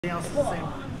Else is the same.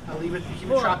 I leave it, keep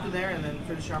it trapped in there, and then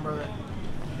finish your armbar with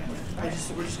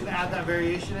it. We're just gonna add that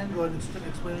variation in. Go ahead and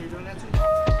explain what you're doing, Nancy.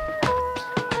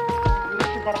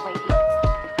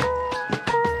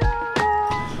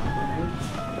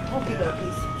 Okay,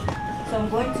 please. So I'm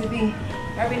going to be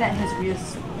grabbing at his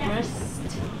wrist,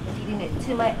 feeding it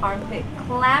to my armpit,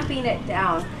 clamping it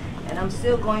down, and I'm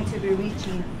still going to be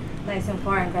reaching nice and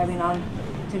far and grabbing on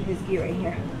to his gear right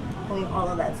here, pulling all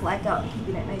of that slack out,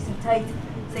 keeping it nice and tight.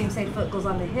 Same side foot goes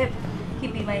on the hip,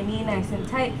 keeping my knee nice and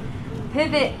tight.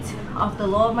 Pivot off the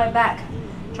low of my back,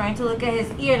 trying to look at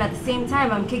his ear, and at the same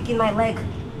time I'm kicking my leg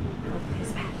over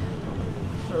his back.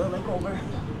 Throw the leg over,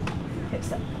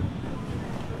 hips up.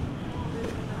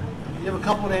 You have a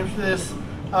couple names for this.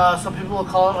 Some people will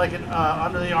call it like an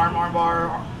under the arm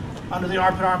armbar, under the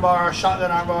armpit armbar, shotgun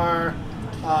armbar,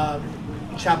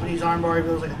 Japanese armbar. Even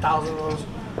there's like 1,000 of those.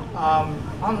 I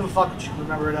don't give a fuck what you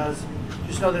remember it as.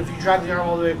 Just know that if you drag the arm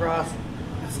all the way across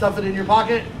and stuff it in your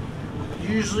pocket,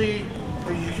 usually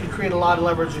you can create a lot of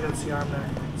leverage against the arm there.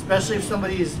 Especially if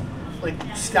somebody's like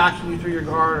stacking you through your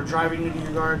guard or driving you to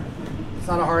your guard. It's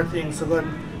not a hard thing. So go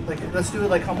ahead, like let's do it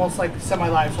like almost like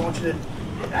semi-live. So I want you to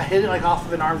hit it like off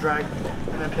of an arm drag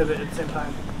and then pivot at the same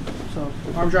time. So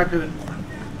arm drag, pivot.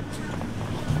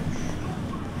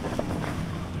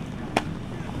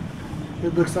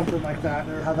 It looks something like that.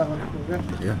 How'd that look? Good?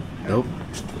 Yeah. Nope.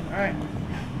 All right.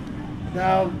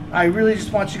 Now I really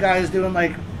just want you guys doing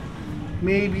like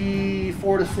maybe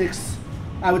 4 to 6.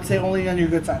 I would say only on your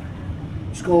good side.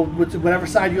 Just go with whatever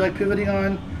side you like pivoting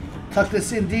on. Tuck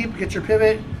this in deep. Get your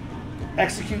pivot.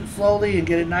 Execute slowly and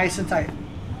get it nice and tight.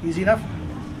 Easy enough.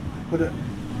 Put it.